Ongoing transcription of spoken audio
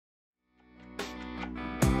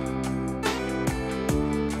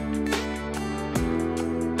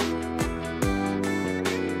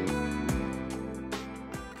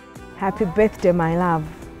Happy birthday, my love.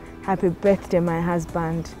 Happy birthday, my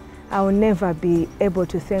husband. I will never be able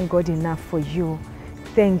to thank God enough for you.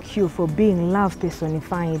 Thank you for being love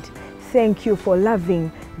personified. Thank you for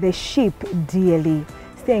loving the sheep dearly.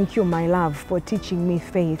 Thank you, my love, for teaching me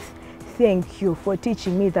faith. Thank you for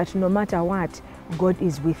teaching me that no matter what, God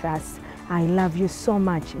is with us. I love you so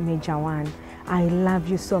much, Major One. I love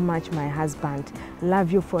you so much, my husband.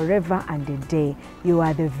 Love you forever and a day. You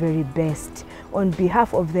are the very best. On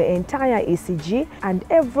behalf of the entire ECG and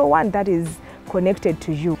everyone that is connected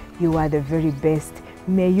to you, you are the very best.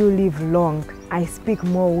 May you live long. I speak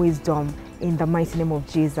more wisdom in the mighty name of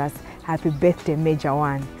Jesus. Happy birthday, Major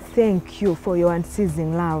One. Thank you for your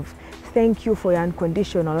unceasing love. Thank you for your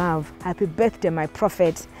unconditional love. Happy birthday, my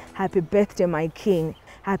prophet. Happy birthday, my king.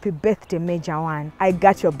 Happy birthday, Major One. I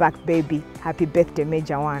got your back, baby. Happy birthday,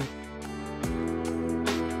 Major One.